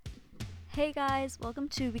Hey guys, welcome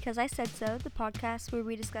to Because I Said So, the podcast where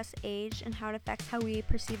we discuss age and how it affects how we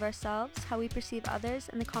perceive ourselves, how we perceive others,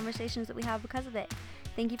 and the conversations that we have because of it.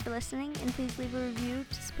 Thank you for listening, and please leave a review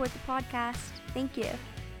to support the podcast. Thank you.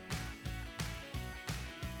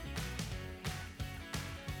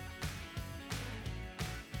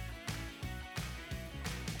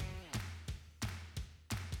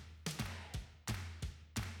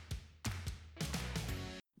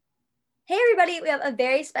 Hey everybody, we have a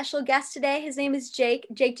very special guest today. His name is Jake.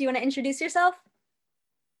 Jake, do you want to introduce yourself?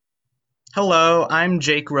 Hello, I'm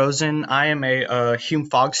Jake Rosen. I am a Hume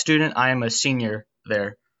Fogg student. I am a senior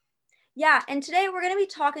there. Yeah, and today we're going to be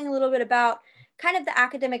talking a little bit about kind of the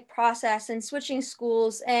academic process and switching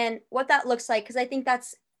schools and what that looks like, because I think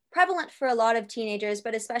that's prevalent for a lot of teenagers,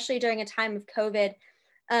 but especially during a time of COVID,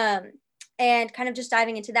 um, and kind of just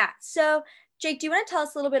diving into that. So, Jake, do you want to tell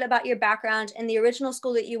us a little bit about your background and the original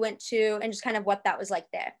school that you went to and just kind of what that was like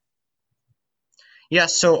there? Yeah,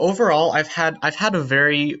 so overall, I've had a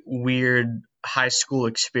very weird high school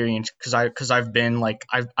experience because I've been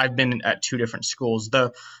I've been at two different schools.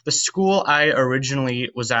 The school I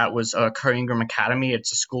originally was at was Curry Ingram Academy.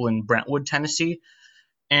 It's a school in Brentwood, Tennessee,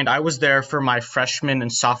 and I was there for my freshman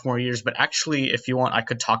and sophomore years. But actually, if you want, I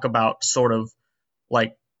could talk about sort of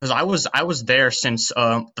like because I was there since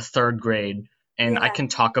the third grade, and I Yeah. can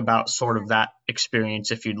talk about sort of that experience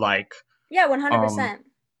if you'd like. Yeah, Um, 100%.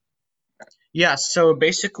 yeah, so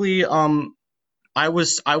basically, I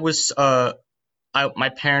was my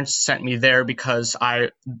parents sent me there because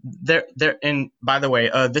there and by the way,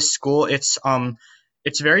 this school it's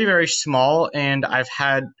very very small, and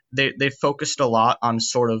they focused a lot on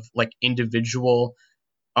sort of like individual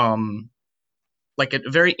um like a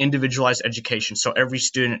very individualized education. So every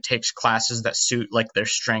student takes classes that suit like their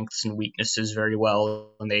strengths and weaknesses very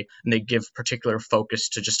well, and they give particular focus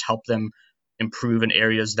to just help them improve in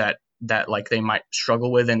areas that like they might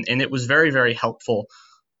struggle with, and it was very very helpful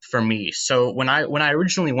for me. So when I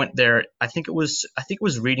originally went there, I think it was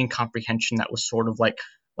reading comprehension that was sort of like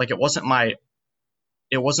it wasn't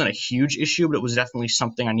a huge issue, but it was definitely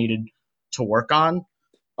something I needed to work on.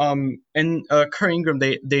 And Curry Ingram,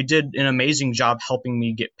 they did an amazing job helping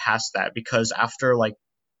me get past that because after like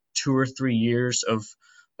 2 or 3 years of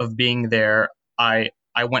being there, I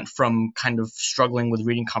went from kind of struggling with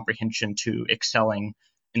reading comprehension to excelling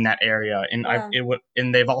in that area, and Wow.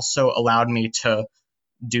 they've also allowed me to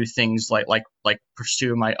do things like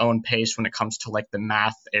pursue my own pace when it comes to like the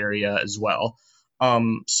math area as well.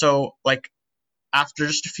 So like after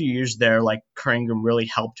just a few years there, like Curringham really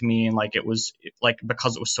helped me, and like it was like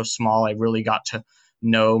because it was so small, I got to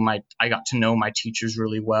know my teachers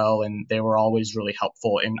really well, and they were always really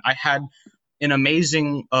helpful, and I had an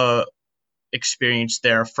amazing experience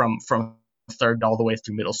there from third all the way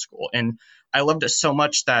through middle school, and I loved it so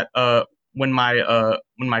much that when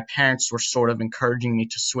my parents were sort of encouraging me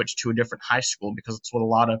to switch to a different high school because it's what a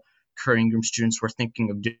lot of Curringham students were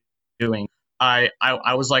thinking of doing. I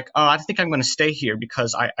was like, oh, I think I'm going to stay here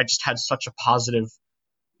because I just had such a positive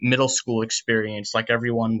middle school experience. Like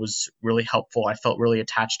everyone was really helpful. I felt really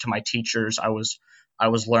attached to my teachers. I was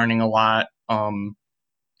learning a lot. And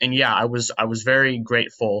yeah, I was very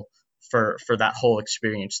grateful for that whole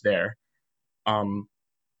experience there. Um,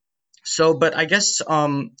 but I guess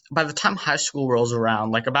by the time high school rolls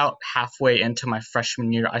around, like about halfway into my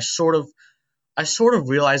freshman year, I sort of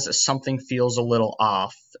realized that something feels a little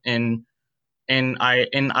off, and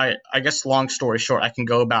I guess long story short, I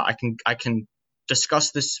can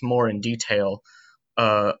discuss this more in detail.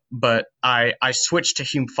 But I switched to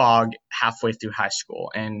Hume Fogg halfway through high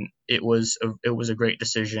school, and it was a great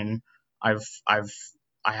decision. I've I've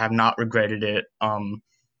I have not regretted it.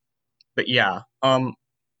 But yeah.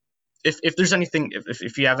 If there's anything,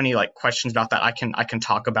 if you have any like questions about that, I can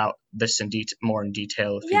talk about this more in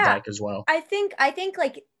detail if you'd Yeah, like as well. I think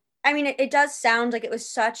like I mean it does sound like it was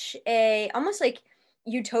such a almost like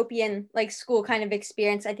utopian like school kind of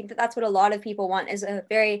experience. I think that that's what a lot of people want is a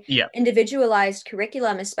very Yeah. individualized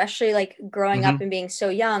curriculum, especially like growing up hmm and being so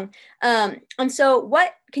young. And so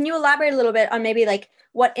what can you elaborate a little bit on maybe like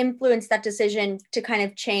what influenced that decision to kind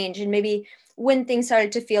of change and maybe when things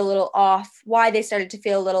started to feel a little off, why they started to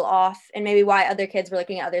feel a little off, and maybe why other kids were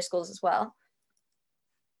looking at other schools as well?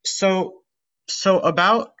 So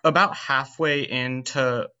about halfway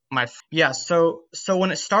into so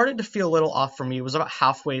when it started to feel a little off for me, it was about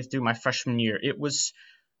halfway through my freshman year. It was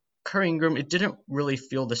Curry Ingram. It didn't really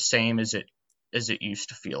feel the same as it used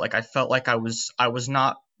to feel. Like I felt like I was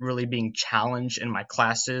not really being challenged in my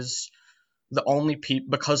classes. The only people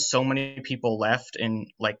Because so many people left in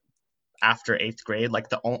like after eighth grade, like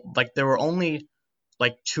there were only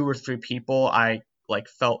like two or three people I like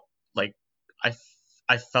felt like I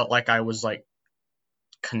I felt like I was like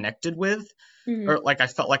connected with, Hmm. or like I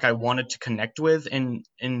felt like I wanted to connect with, and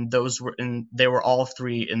those were, and they were all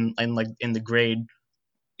three in like in the grade,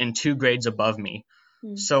 in two grades above me.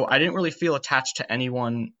 So I didn't really feel attached to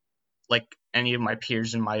anyone, like any of my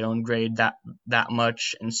peers in my own grade, that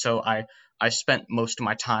much, and so I spent most of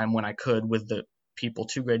my time when I could with the people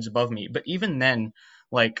two grades above me. But even then,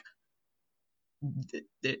 like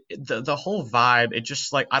the whole vibe, it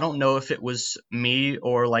just like, I don't know if it was me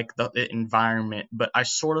or like the environment, but I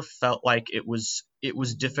sort of felt like it was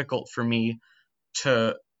difficult for me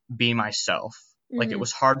to be myself. Like it Hmm.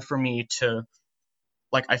 was hard for me to,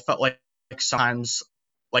 like I felt like sometimes,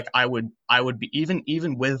 like I would be,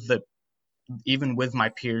 even with my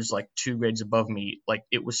peers like two grades above me, like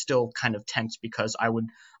it was still kind of tense because I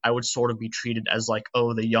would sort of be treated as like,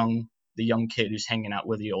 oh, the young kid who's hanging out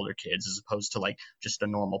with the older kids, as opposed to like just a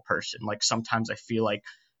normal person. Like sometimes I feel like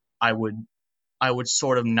I would I would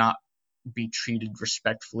sort of not be treated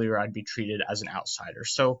respectfully, or I'd be treated as an outsider.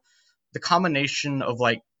 So the combination of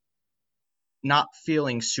like not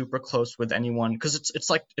feeling super close with anyone, because it's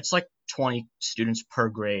like 20 students per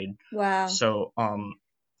grade. Wow.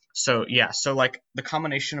 So yeah, so like the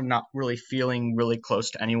combination of not really feeling really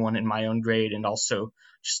close to anyone in my own grade, and also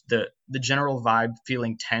just the general vibe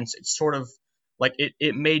feeling tense, it's sort of like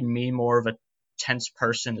it made me more of a tense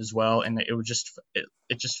person as well, and it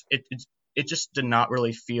just did not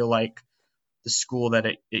really feel like the school that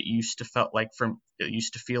it used to feel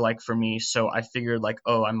like for me. So I figured like,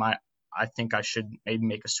 oh, I think I should maybe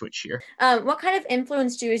make a switch here. What kind of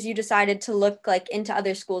influenced you as you decided to look like into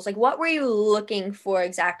other schools? Like, what were you looking for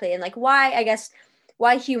exactly, and like why? I guess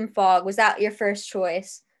why Hume Fogg was that your first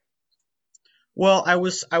choice? Well, I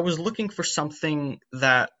was looking for something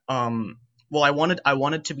that, well, I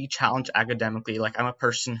wanted to be challenged academically. Like I'm a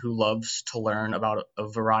person who loves to learn about a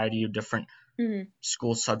variety of different Hmm.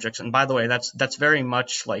 school subjects. And by the way, that's very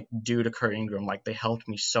much like due to Kurt Ingram. Like they helped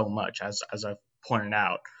me so much, as I've pointed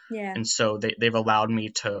out. Yeah. And so they've allowed me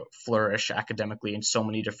to flourish academically in so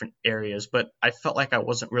many different areas. But I felt like I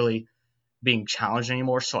wasn't really being challenged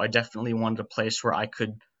anymore. So I definitely wanted a place where I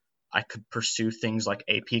could pursue things like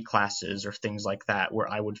AP classes or things like that, where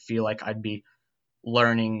I would feel like I'd be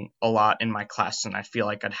learning a lot in my class, and I feel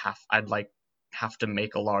like I'd like have to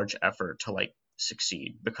make a large effort to like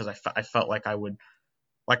succeed, because I felt like I would,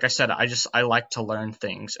 like I said, I like to learn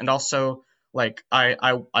things. And also like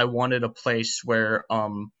I wanted a place where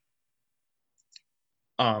um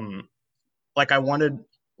like I wanted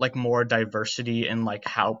like more diversity in like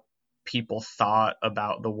how people thought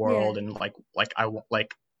about the Yeah. world, and like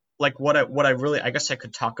what I really, I guess I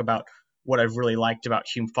could talk about what I've really liked about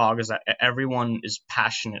Hume Fog is that everyone is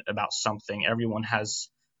passionate about something. Everyone has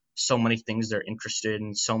so many things they're interested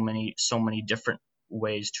in, so many different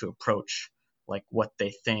ways to approach like what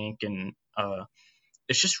they think, and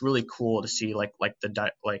it's just really cool to see like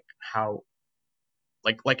how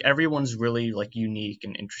like everyone's really like unique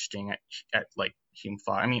and interesting at like Hume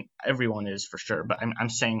Fog. I mean, everyone is for sure, but I'm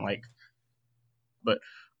saying like, but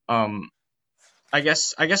um, I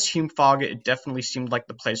guess Hume Fog, it definitely seemed like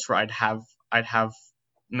the place where I'd have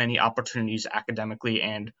many opportunities academically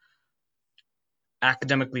and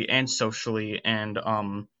socially, and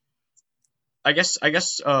I guess I'm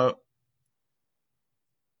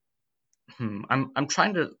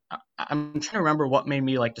trying to remember what made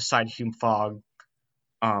me like decide Hume Fog.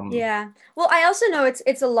 Um, Yeah. Well, I also know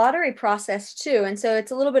it's a lottery process too, and so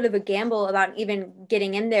it's a little bit of a gamble about even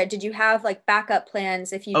getting in there. Did you have like backup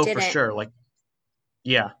plans if you oh, for didn't? sure, like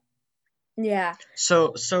yeah. Yeah.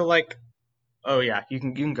 So like, oh yeah, you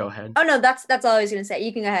can go ahead. Oh no, that's all I was gonna say.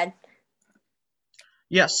 You can go ahead.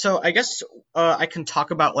 Yeah, so I guess I can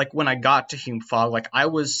talk about like when I got to Hume Fog. Like I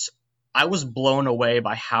was blown away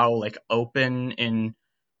by how like open and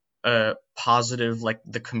positive like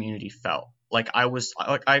the community felt. Like I was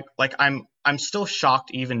like I'm still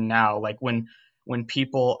shocked even now. Like when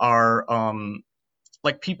people are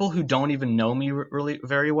like people who don't even know me really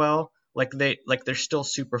very well. Like they're still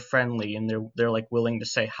super friendly, and they're like willing to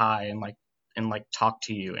say hi and like talk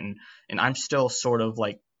to you, and I'm still sort of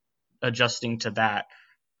like adjusting to that,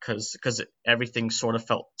 because everything sort of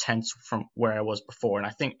felt tense from where I was before, and I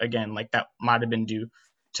think again like that might have been due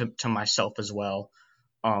to myself as well.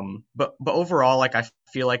 But overall, like I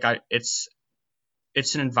feel like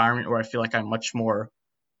it's an environment where I feel like I'm much more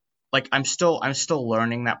like I'm still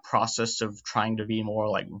learning that process of trying to be more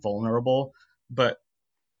like vulnerable, but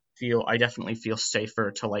feel I definitely feel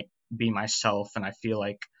safer to like be myself, and I feel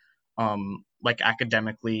like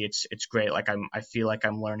academically it's great. Like I feel like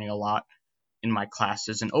I'm learning a lot in my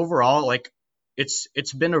classes, and overall like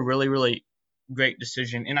it's been a really great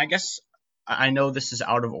decision. And I guess I know this is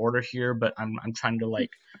out of order here, but I'm trying to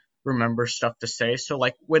like remember stuff to say. So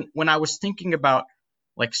like when I was thinking about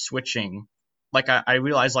like switching, like I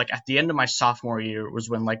realized like at the end of my sophomore year was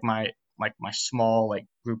when like my small like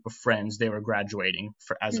group of friends, they were graduating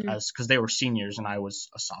for Mm. as because they were seniors and I was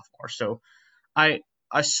a sophomore. So I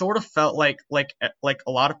I sort of felt like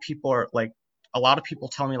a lot of people are like a lot of people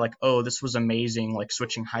tell me like, oh, this was amazing, like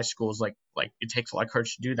switching high schools, like it takes a lot of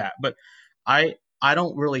courage to do that. But I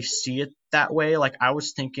don't really see it that way. Like I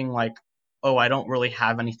was thinking like, oh, I don't really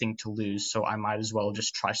have anything to lose, so I might as well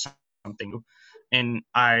just try something. And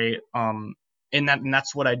and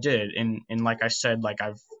that's what I did. And like I said, like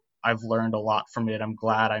I've learned a lot from it. I'm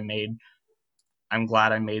glad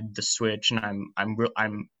I made the switch, and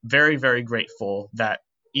I'm very very grateful that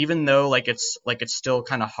even though like it's still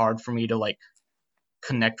kind of hard for me to like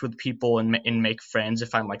connect with people and make friends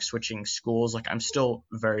if I'm like switching schools, like I'm still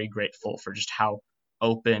very grateful for just how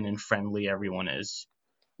open and friendly everyone is.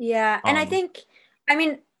 Yeah, and I Um, think, I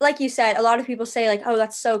mean, like you said, a lot of people say like, "Oh,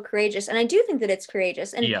 that's so courageous," and I do think that it's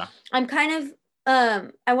courageous. And yeah, I'm kind of,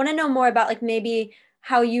 I want to know more about like maybe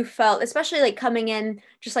how you felt, especially like coming in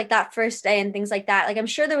just like that first day and things like that. Like I'm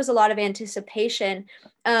sure there was a lot of anticipation,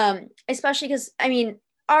 especially because I mean,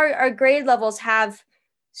 our grade levels have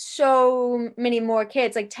so many more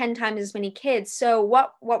kids, like 10 times as many kids. So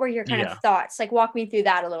what were your kind of yeah. thoughts? Like walk me through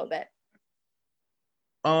that a little bit.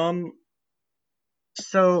 Um,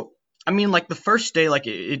 so I mean, like the first day, like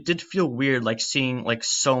it did feel weird, like seeing like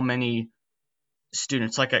so many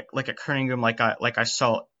students, like at Kerningham, like I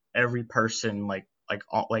saw every person like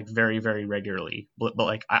very very regularly, but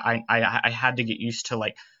like I had to get used to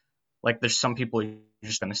like there's some people you're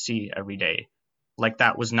just gonna see every day. Like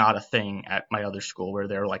that was not a thing at my other school where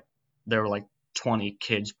there were like 20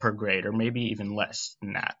 kids per grade or maybe even less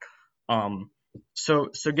than that. Um, so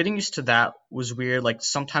getting used to that was weird. Like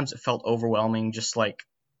sometimes it felt overwhelming, just like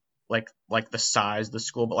the size of the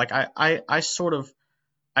school. But like I sort of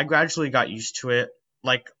I gradually got used to it.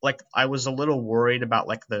 Like I was a little worried about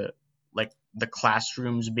like the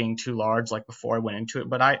classrooms being too large like before I went into it,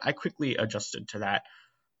 but I quickly adjusted to that.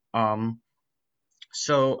 Um,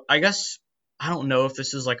 so I guess I don't know if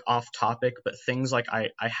this is like off topic, but things like I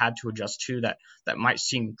had to adjust to that might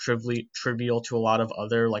seem trivial to a lot of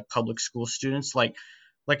other like public school students. Like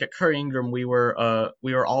at Curry Ingram, we were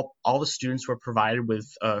all the students were provided with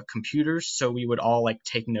computers, so we would all like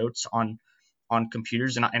take notes on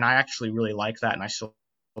computers, and I actually really like that, and I still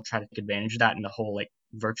try to take advantage of that in the whole like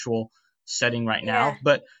virtual setting right Yeah. now.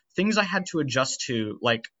 But things I had to adjust to,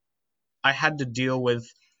 like I had to deal with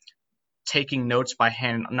taking notes by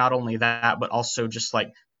hand. Not only that, but also just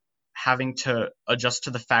like having to adjust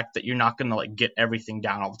to the fact that you're not going to like get everything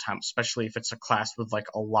down all the time, especially if it's a class with like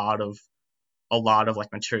a lot of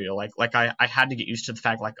like material. I had to get used to the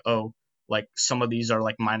fact like, oh, like some of these are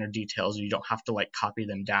like minor details, you don't have to like copy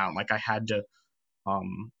them down. Like I had to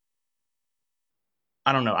um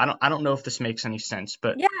I don't know. I don't know if this makes any sense,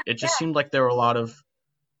 but Yeah. it just Yeah. seemed like there were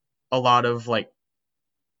a lot of like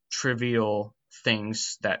trivial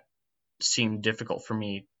things that seemed difficult for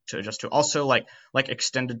me to adjust to. Also, like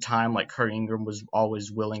extended time, like Kurt Ingram was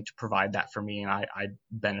always willing to provide that for me, and I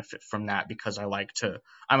benefit from that because I like to.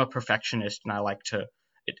 I'm a perfectionist, and I like to.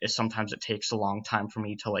 Sometimes it takes a long time for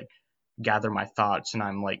me to like gather my thoughts, and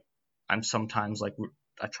I'm sometimes like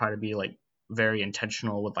I try to be like very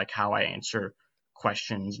intentional with like how I answer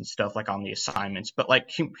questions and stuff like on the assignments. But like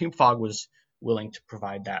Hume Fogg was willing to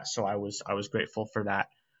provide that, so I was grateful for that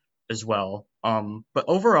as well. But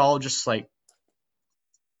overall, just like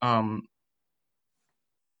um,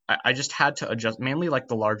 I just had to adjust, mainly like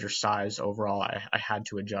the larger size overall. I had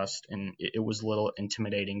to adjust, and it was a little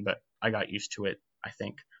intimidating, but I got used to it, I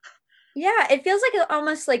think. Yeah, it feels like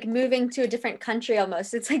almost like moving to a different country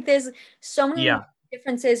almost. It's like there's so many Yeah,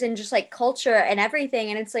 differences in just like culture and everything.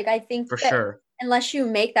 And it's like I think for that sure. unless you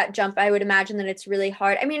make that jump, I would imagine that it's really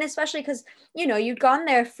hard. I mean, especially because, you'd gone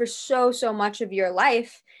there for so much of your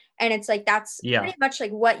life. And it's like that's Yeah, pretty much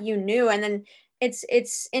like what you knew. And then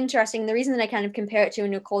it's interesting. The reason that I kind of compare it to a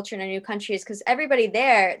new culture and a new country is because everybody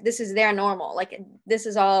there, this is their normal. Like this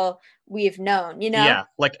is all we've known, you know? yeah.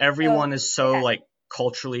 Like So everyone is so yeah. like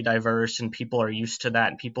culturally diverse, and people are used to that,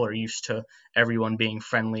 and people are used to everyone being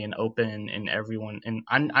friendly and open, and everyone. And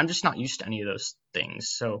I'm just not used to any of those things.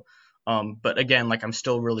 So, but again, like I'm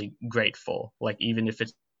still really grateful. Like even if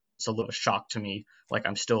it's a little shock to me, like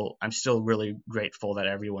I'm still really grateful that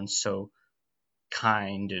everyone's so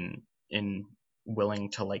kind and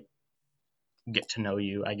willing to like get to know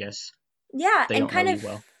you, I guess. Yeah, They and don't know kind you of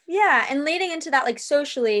well. yeah, and leading into that like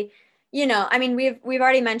socially, I mean we've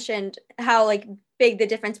already mentioned how like big the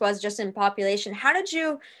difference was just in population. How did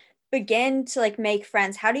you begin to like make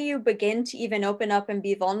friends? How do you begin to even open up and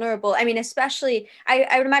be vulnerable? I mean, especially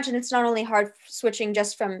I would imagine it's not only hard switching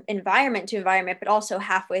just from environment to environment, but also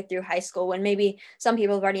halfway through high school when maybe some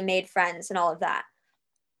people have already made friends and all of that.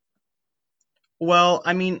 Well,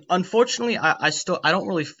 I mean, unfortunately, I don't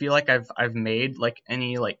really feel like I've made like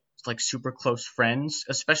any like super close friends,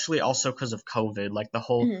 especially also because of COVID. Like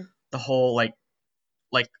Hmm. the whole like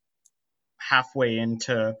halfway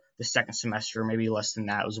into the second semester, maybe less than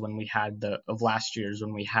that, was when we had the of last year's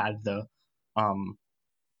when we had the um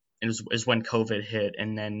it was is when COVID hit,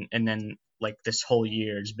 and then like this whole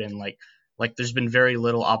year has been like there's been very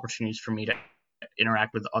little opportunities for me to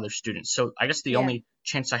interact with other students. So I guess the Yeah. only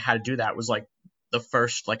chance I had to do that was like the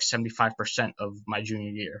first like 75% of my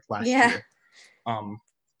junior year last Yeah. year. Um,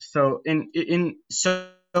 so in so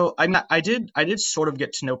I did sort of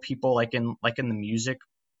get to know people like in the music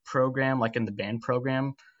program, like in the band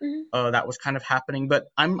program, Hmm. that was kind of happening. But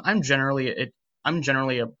I'm generally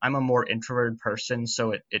I'm a more introverted person,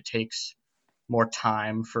 so it takes more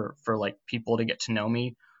time for like people to get to know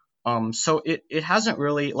me. So it hasn't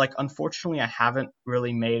really like unfortunately I haven't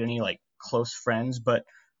really made any like close friends, but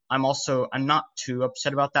I'm not too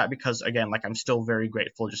upset about that because again, like I'm still very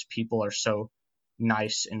grateful. Just people are so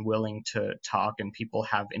nice and willing to talk, and people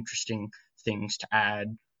have interesting things to add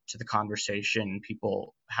to the conversation.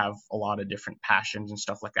 People have a lot of different passions and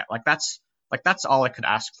stuff like that. Like that's all I could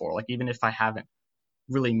ask for. Like even if I haven't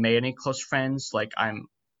really made any close friends, like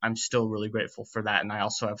I'm still really grateful for that. And I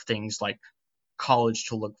also have things like college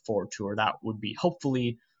to look forward to, or that would be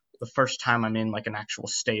hopefully the first time I'm in like an actual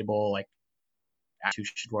stable like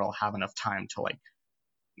institution where I'll have enough time to like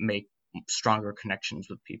make stronger connections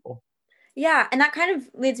with people. Yeah, and that kind of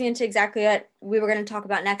leads me into exactly what we were going to talk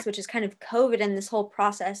about next, which is kind of COVID and this whole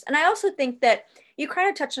process. And I also think that you kind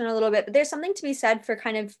of touched on it a little bit, but there's something to be said for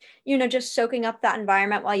kind of, just soaking up that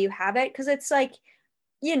environment while you have it. Because it's like,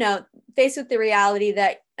 faced with the reality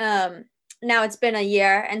that now it's been a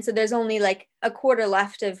year. And so there's only like a quarter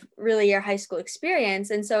left of really your high school experience.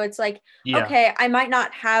 And so it's like, Yeah, okay, I might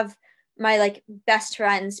not have my like best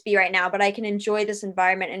friends be right now, but I can enjoy this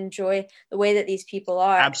environment and enjoy the way that these people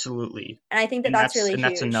are. absolutely. And I think that that's really And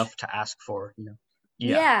that's huge. enough to ask for, you know.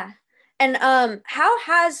 Yeah. Yeah. And how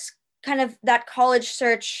has kind of that college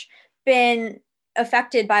search been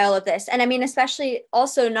affected by all of this? And I mean, especially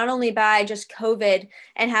also not only by just COVID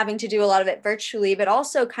and having to do a lot of it virtually, but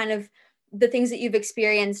also kind of the things that you've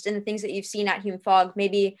experienced and the things that you've seen at Hume Fog,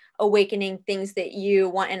 maybe awakening things that you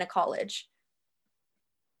want in a college.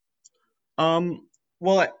 Um,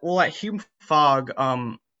 well, at Hume Fog,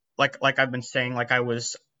 like I've been saying, like I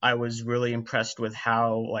was really impressed with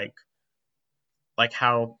how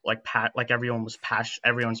how like everyone's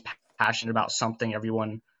passionate about something.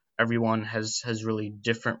 Everyone has really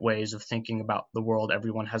different ways of thinking about the world.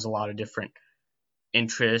 Everyone has a lot of different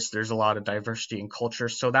interests. There's a lot of diversity in culture.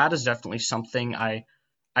 So that is definitely something I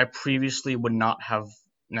previously would not have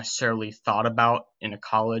necessarily thought about in a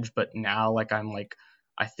college, but now like I'm like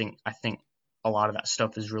I think a lot of that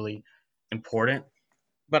stuff is really important.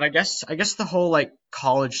 But I guess the whole like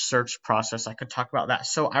college search process, I could talk about that.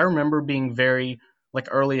 So I remember being very like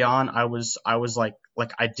early on I was like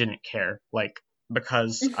I didn't care. Like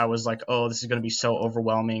because I was like, oh, this is going to be so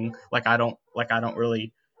overwhelming. Like I don't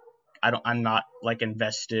really I'm not like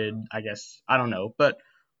invested, I guess. I don't know. But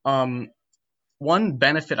um one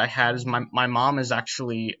benefit I had is my mom is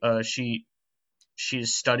actually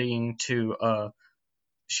she's studying to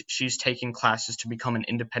she's taking classes to become an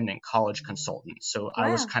independent college consultant. So I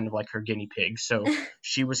was Wow. kind of like her guinea pig. So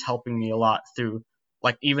she was helping me a lot through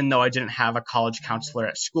like even though I didn't have a college counselor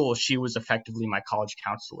at school, she was effectively my college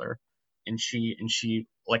counselor. And she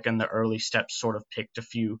like in the early steps sort of picked a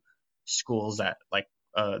few schools that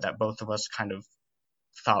that both of us kind of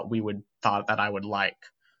thought that I would like.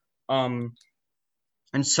 Um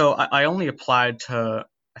and so I only applied to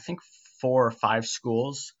I think 4 or 5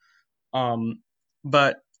 schools. Um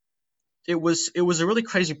but it was a really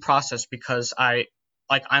crazy process because I'm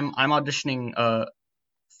auditioning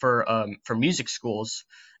for music schools,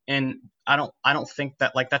 and I don't think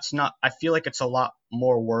that like that's not I feel like it's a lot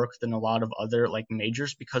more work than a lot of other like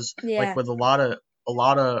majors because like Yeah. with a lot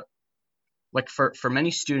of like for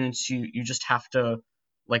many students you just have to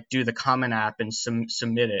like do the Common App and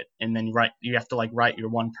submit it, and then you have to like write your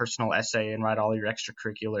one personal essay and write all your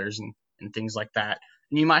extracurriculars and things like that.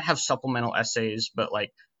 And you might have supplemental essays, but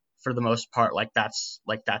like for the most part like that's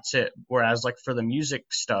it. Whereas like for the music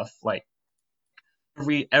stuff, like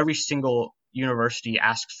every single university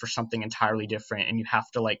asks for something entirely different, and you have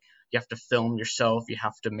to film yourself, you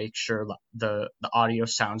have to make sure the audio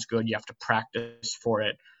sounds good, you have to practice for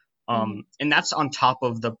it. Mhm. And that's on top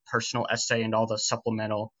of the personal essay and all the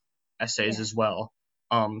supplemental essays Yeah. as well.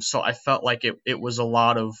 So I felt like it was a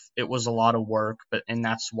lot of work, but and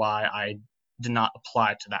that's why I did not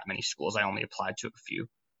apply to that many schools. I only applied to a few.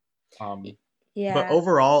 Y- Um, but Yeah.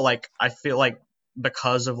 overall, like I feel like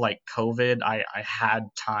because of like COVID, I had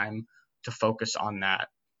time to focus on that.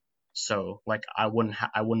 So like I wouldn't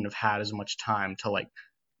have had as much time to like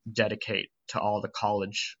dedicate to all the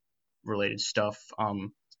college related stuff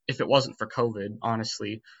if it wasn't for COVID,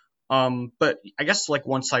 honestly. But I guess like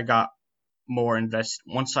once I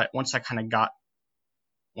kind of got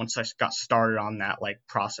once I got started on that like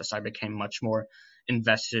process, I became much more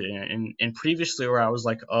invested in it. And previously, where I was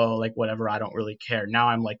like, oh, like whatever, I don't really care. Now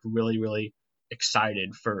I'm like really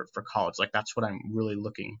excited for college. Like that's what I'm really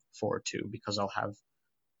looking forward to because I'll have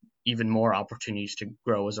even more opportunities to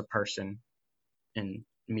grow as a person and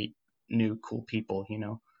meet new cool people. You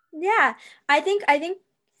know. Yeah, I think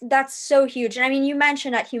that's so huge. And I mean, you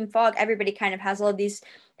mentioned at Hume Fog, everybody kind of has all of these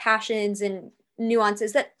passions and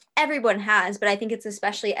nuances that everyone has, but I think it's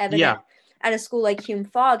especially evident Yeah, at a school like Hume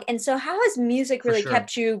Fog. And so, how has music for really sure.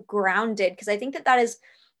 kept you grounded? Because I think that that is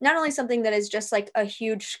not only something that is just like a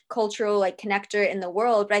huge cultural like connector in the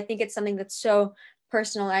world, but I think it's something that's so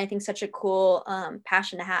personal and I think such a cool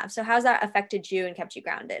passion to have. So, how's that affected you and kept you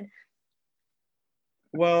grounded?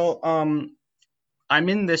 Well, I'm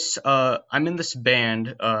in this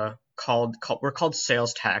band called we're called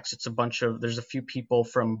Sales Tax. It's a bunch of there's a few people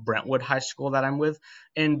from Brentwood High School that I'm with,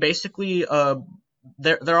 and basically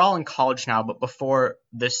they're all in college now. But before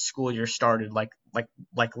this school year started, like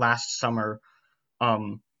last summer,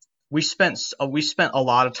 um we spent a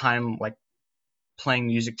lot of time like playing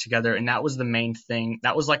music together, and that was the main thing.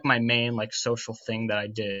 That was like my main like social thing that I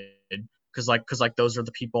did because like those are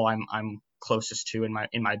the people I'm closest to in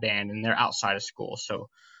my band, and they're outside of school. So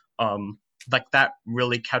um like that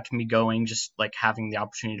really kept me going, just like having the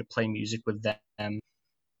opportunity to play music with them,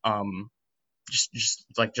 um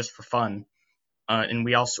just for fun. And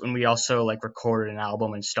we also like recorded an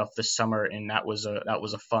album and stuff this summer, and that was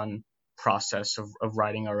a fun process of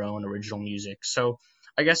writing our own original music. So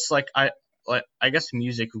I guess I guess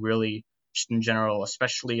music really just in general,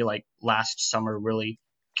 especially like last summer, really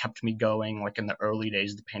kept me going. Like in the early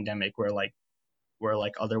days of the pandemic, where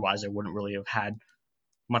like otherwise I wouldn't really have had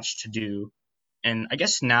much to do. And I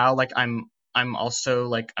guess now like I'm also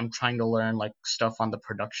like I'm trying to learn like stuff on the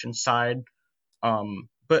production side,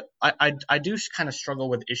 but I do kind of struggle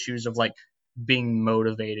with issues of like being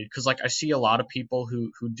motivated because like I see a lot of people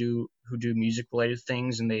who do music related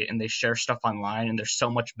things and they share stuff online and they're so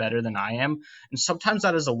much better than I am, and sometimes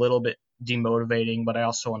that is a little bit demotivating. But I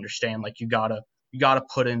also understand like you gotta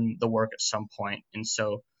put in the work at some point, and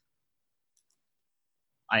so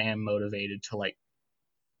I am motivated to like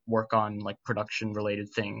work on like production related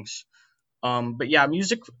things. But yeah,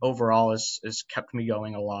 music overall has kept me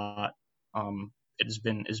going a lot. It's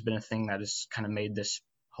been a thing that has kind of made this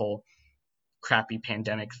whole crappy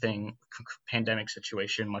pandemic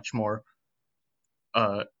situation much more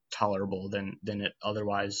tolerable than it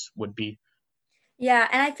otherwise would be. Yeah,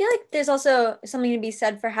 and I feel like there's also something to be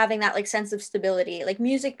said for having that like sense of stability, like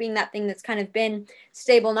music being that thing that's kind of been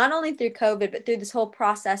stable not only through COVID but through this whole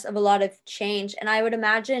process of a lot of change. And I would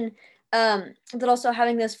imagine that also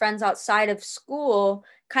having those friends outside of school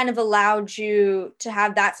kind of allowed you to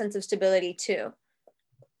have that sense of stability too.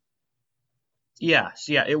 Yeah,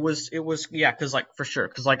 it was yeah, because like for sure,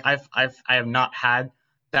 because like I have not had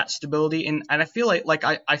that stability, and I feel like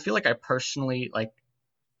I feel like I personally like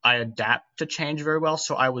I adapt to change very well.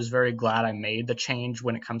 So I was very glad I made the change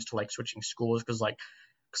when it comes to like switching schools because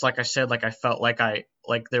like I said, like I felt like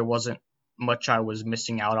there wasn't much I was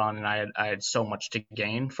missing out on, and I had so much to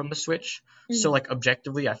gain from the switch. So Mhm. like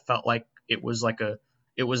objectively, I felt like it was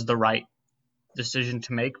the right decision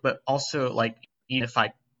to make. But also like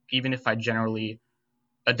even if I generally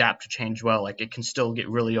adapt to change well, like it can still get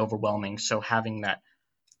really overwhelming. So having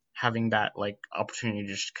that like opportunity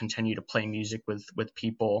to just continue to play music with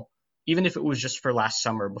people, even if it was just for last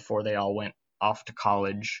summer before they all went off to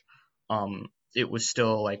college, it was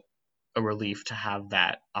still like a relief to have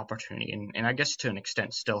that opportunity, and I guess to an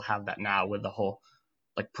extent still have that now with the whole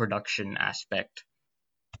like production aspect,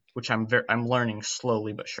 which I'm learning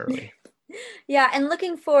slowly but surely. Yeah, and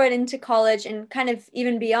looking forward into college and kind of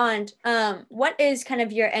even beyond, what is kind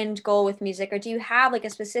of your end goal with music, or do you have like a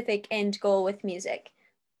specific end goal with music?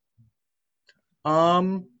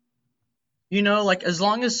 um you know, like as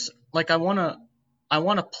long as like I want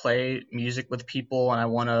to play music with people, and I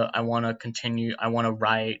want to continue, I want to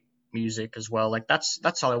write music as well. Like that's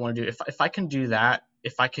all I want to do. If I can do that,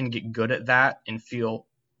 if I can get good at that and feel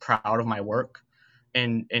proud of my work,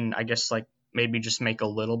 and I guess like maybe just make a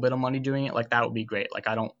little bit of money doing it, like that would be great. Like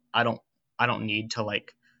I don't need to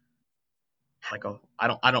like a I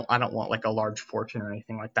don't want like a large fortune or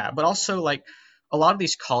anything like that. But also like a lot of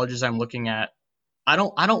these colleges I'm looking at, I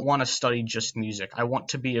don't want to study just music. I want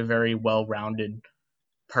to be a very well-rounded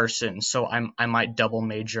person. So I might double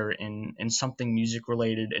major in something music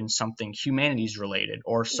related and something humanities related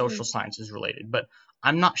or social Mhm. sciences related. But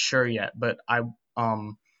I'm not sure yet. But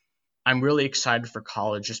um I'm really excited for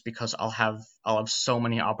college just because I'll have so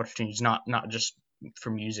many opportunities, not just for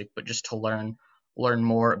music, but just to learn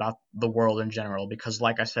more about the world in general. Because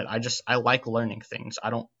like I said, I like learning things. I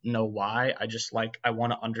don't know why. I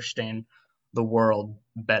want to understand the world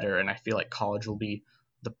better, and I feel like college will be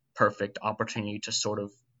the perfect opportunity to sort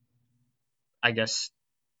of, I guess,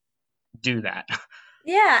 do that.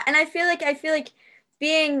 Yeah, and I feel like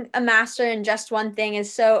being a master in just one thing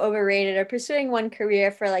is so overrated, or pursuing one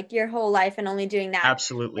career for like your whole life and only doing that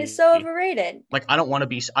is so Absolutely. overrated. Like I don't want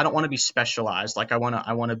to be specialized. Like I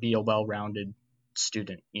want to be a well-rounded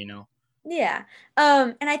student. Yeah.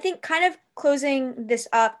 And I think kind of closing this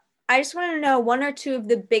up, I just want to know one or two of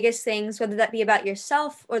the biggest things, whether that be about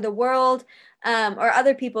yourself or the world, or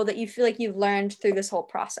other people that you feel like you've learned through this whole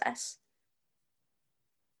process.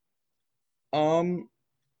 Um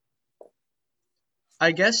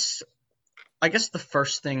I guess I guess the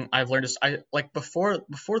first thing I've learned is I like before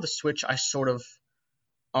the switch I sort of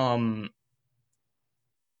um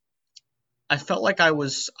I felt like I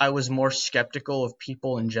was more skeptical of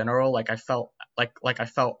people in general. Like I felt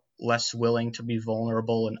less willing to be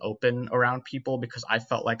vulnerable and open around people because I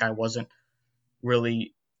felt like I wasn't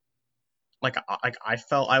really like I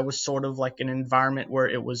felt I was sort of like an environment where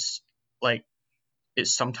it was like it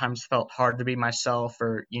sometimes felt hard to be myself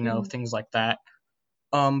or Mhm. things like that.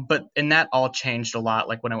 But and that all changed a lot.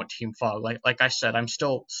 Like when I went to Team Fog, like I said, I'm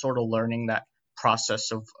still sort of learning that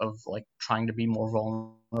process of like trying to be more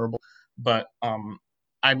vulnerable. But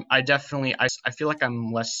I definitely I feel like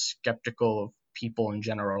I'm less skeptical of people in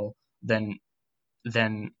general than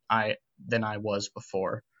than I than I was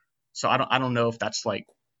before. So I don't know if that's like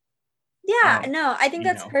Yeah, um no, I think you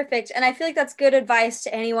that's know perfect. And I feel like that's good advice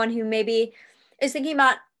to anyone who maybe is thinking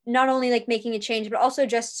about not only like making a change, but also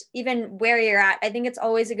just even where you're at. I think it's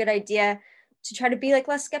always a good idea to try to be like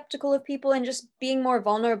less skeptical of people and just being more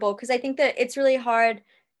vulnerable. Because I think that it's really hard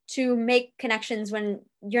to make connections when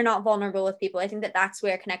you're not vulnerable with people. I think that that's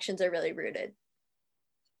where connections are really rooted.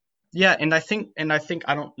 Yeah, and I think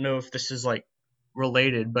I don't know if this is like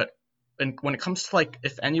related, but when it comes to like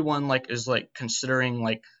if anyone like is like considering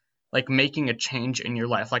like making a change in your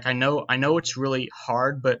life, like I know it's really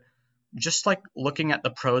hard, but just like looking at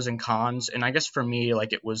the pros and cons, and I guess for me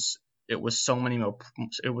like it was so many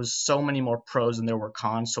more pros than there were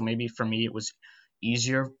cons, so maybe for me it was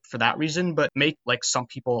easier for that reason, but make like some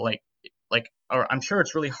people like or I'm sure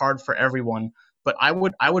it's really hard for everyone, but I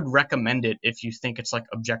would recommend it if you think it's like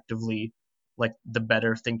objectively like the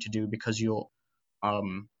better thing to do because you'll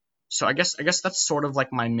um so I guess that's sort of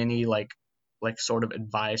like my mini like sort of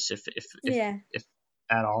advice Yeah. if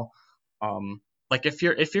at all. Like if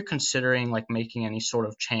you're considering like making any sort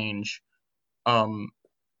of change, um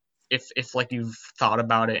if like you've thought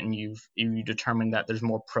about it and you determined that there's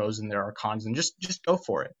more pros than there are cons, and just go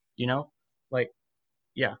for it. Like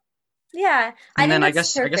yeah. Yeah. I And think then I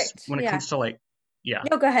that's guess I guess perfect. when it Yeah. comes to like yeah.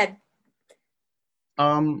 No, go ahead.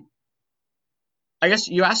 Um I guess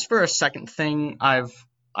you asked for a second thing I've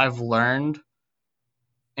learned,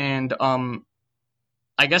 and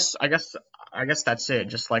I guess that's it.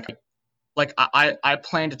 Just like I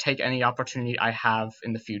plan to take any opportunity I have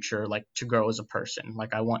in the future like to grow as a person.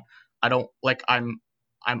 Like I don't like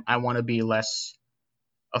I want to be less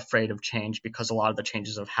afraid of change because a lot of the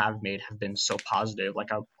changes I've made have been so positive.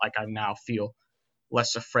 Like I now feel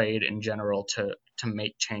less afraid in general to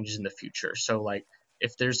make changes in the future. So like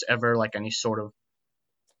if there's ever like any sort of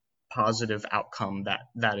positive outcome that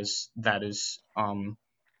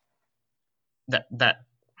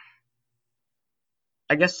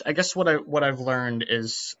I guess what I've learned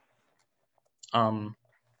is um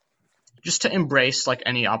just to embrace like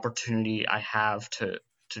any opportunity I have to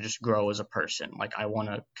just grow as a person. Like I want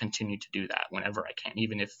to continue to do that whenever I can,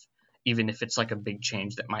 even if it's like a big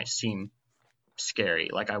change that might seem scary.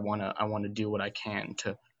 Like I want to do what I can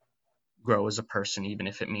to grow as a person, even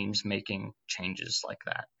if it means making changes like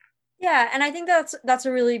that. Yeah, and I think that's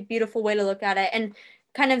a really beautiful way to look at it. And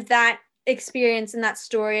kind of that experience and that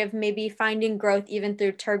story of maybe finding growth even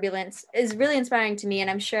through turbulence is really inspiring to me, and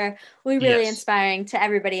I'm sure will be really Yes. inspiring to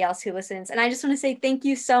everybody else who listens. And I just want to say thank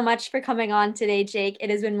you so much for coming on today, Jake. It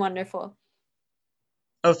has been wonderful.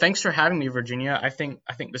 Oh, thanks for having me, Virginia. I think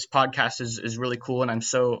this podcast is really cool, and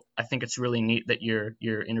I think it's really neat that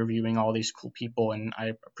you're interviewing all these cool people, and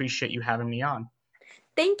I appreciate you having me on.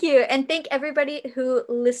 Thank you. And thank everybody who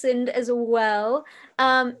listened as well.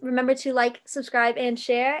 Remember to like, subscribe, and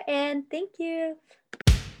share. And thank you.